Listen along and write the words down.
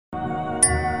You're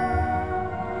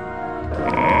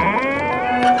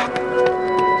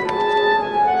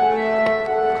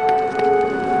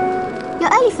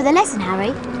early for the lesson,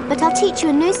 Harry, but I'll teach you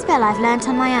a new spell I've learnt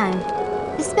on my own.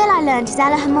 The spell I learnt is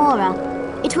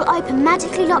Alohomora. It will open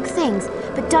magically locked things,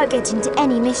 but don't get into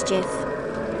any mischief.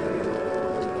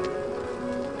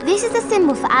 This is the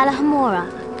symbol for Alohomora.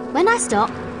 When I stop,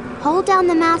 hold down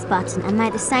the mouse button and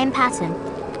make the same pattern.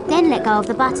 Then let go of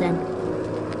the button.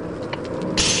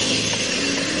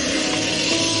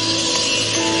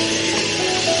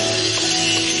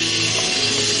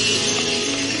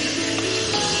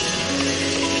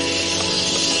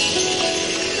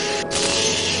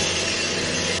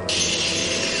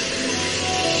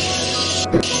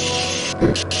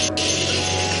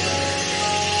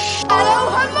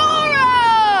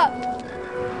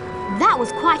 That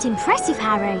was quite impressive,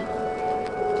 Harry.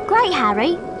 Great,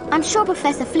 Harry. I'm sure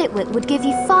Professor Flitwick would give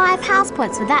you 5 house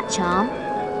points for that charm.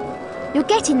 You're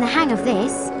getting the hang of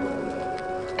this.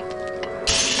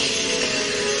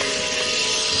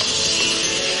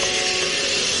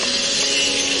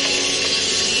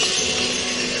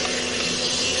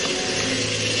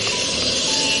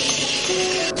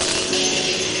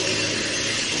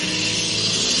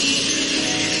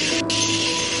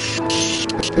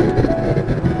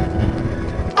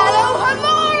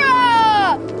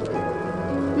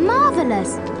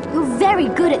 Marvellous! You're very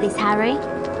good at this, Harry.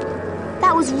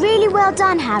 That was really well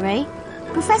done, Harry.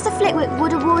 Professor Flitwick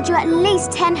would award you at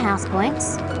least 10 house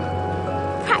points.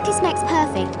 Practice makes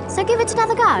perfect, so give it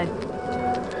another go.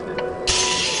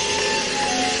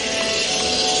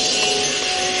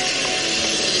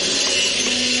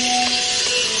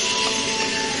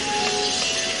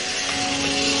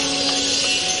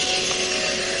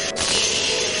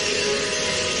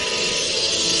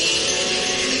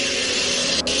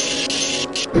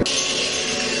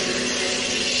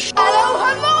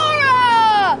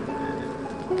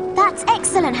 That's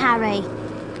excellent, Harry.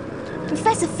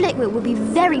 Professor Flitwick will be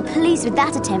very pleased with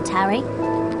that attempt, Harry.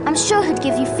 I'm sure he'd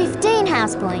give you 15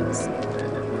 house points.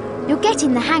 You're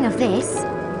getting the hang of this.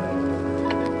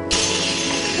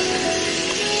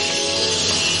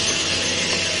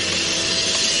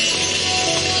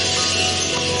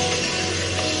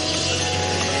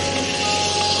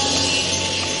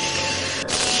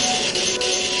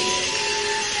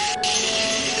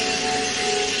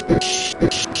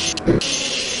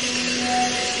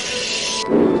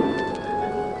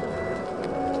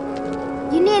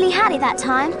 You nearly had it that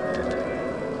time.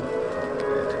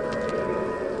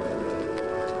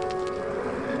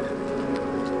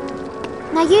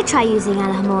 Now you try using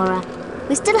Alohomora.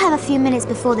 We still have a few minutes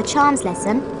before the charms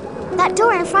lesson. That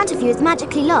door in front of you is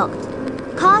magically locked.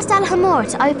 Cast Alohomora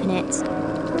to open it.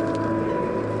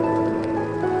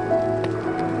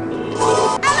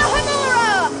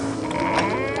 Alohomora!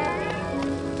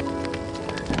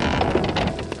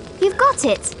 You've got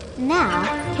it. Now,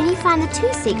 can you find the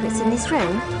 2 secrets in this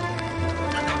room?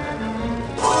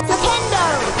 Flipendo!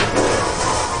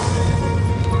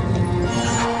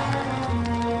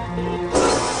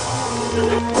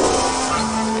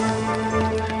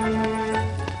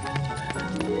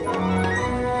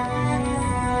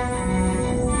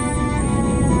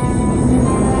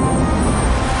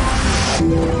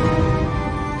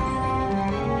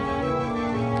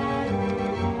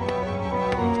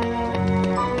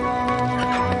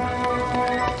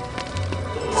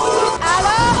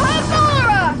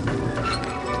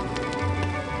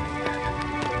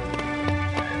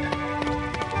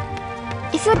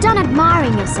 If you're done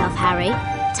admiring yourself, Harry,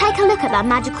 take a look at that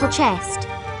magical chest.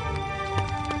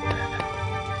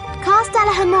 Cast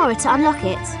Alohomora to unlock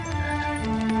it.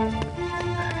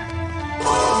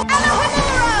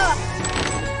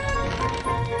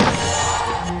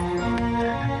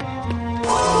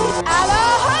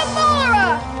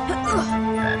 Alohomora!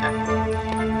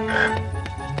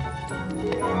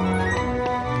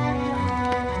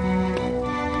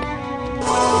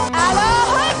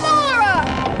 Alohomora!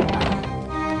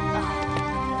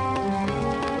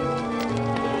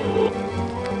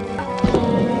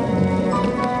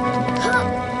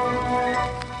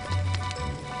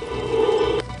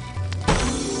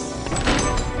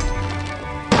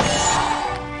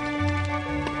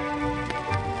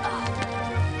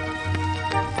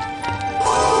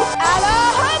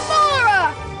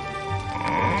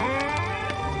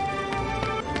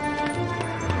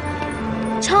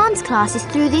 Charms class is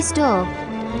through this door.